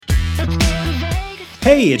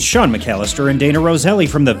Hey, it's Sean McAllister and Dana Roselli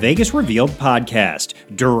from the Vegas Revealed podcast.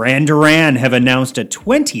 Duran Duran have announced a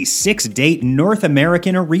 26-date North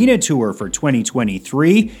American arena tour for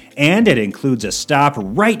 2023, and it includes a stop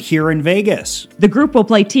right here in Vegas. The group will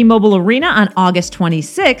play T-Mobile Arena on August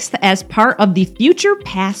 26th as part of the Future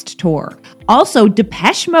Past Tour. Also,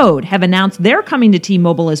 Depeche Mode have announced they're coming to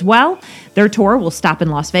T-Mobile as well. Their tour will stop in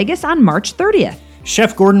Las Vegas on March 30th.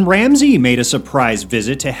 Chef Gordon Ramsay made a surprise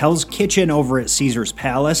visit to Hell's Kitchen over at Caesars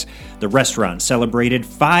Palace. The restaurant celebrated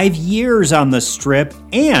 5 years on the Strip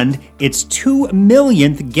and its 2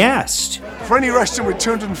 millionth guest. For any restaurant with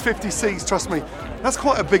 250 seats, trust me, that's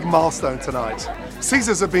quite a big milestone tonight.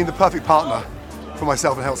 Caesars have been the perfect partner for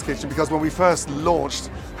myself and Hell's Kitchen because when we first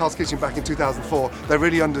launched Hell's Kitchen back in 2004, they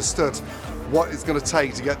really understood what it's going to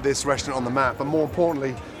take to get this restaurant on the map, and more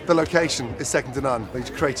importantly, the location is second to none.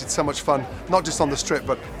 They've created so much fun, not just on the Strip,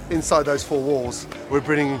 but inside those four walls. We're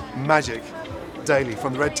bringing magic daily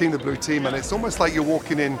from the red team, the blue team, and it's almost like you're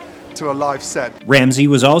walking in to a live set. Ramsay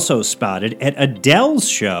was also spotted at Adele's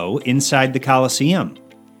show inside the Coliseum.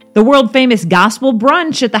 The world-famous Gospel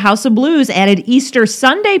Brunch at the House of Blues added Easter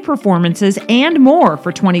Sunday performances and more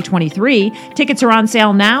for 2023. Tickets are on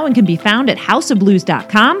sale now and can be found at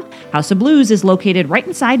houseofblues.com. House of Blues is located right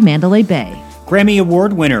inside Mandalay Bay. Grammy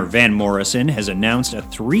Award winner Van Morrison has announced a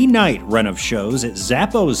 3-night run of shows at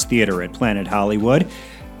Zappos Theater at Planet Hollywood.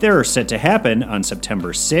 They're set to happen on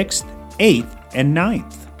September 6th, 8th, and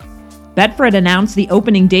 9th. Betfred announced the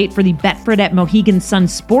opening date for the Betfred at Mohegan Sun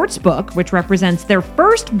Sportsbook, which represents their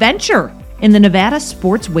first venture in the Nevada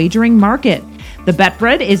sports wagering market. The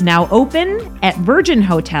Betfred is now open at Virgin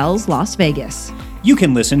Hotels, Las Vegas. You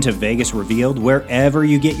can listen to Vegas Revealed wherever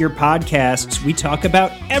you get your podcasts. We talk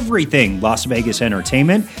about everything Las Vegas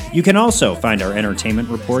entertainment. You can also find our entertainment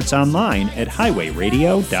reports online at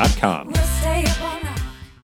highwayradio.com.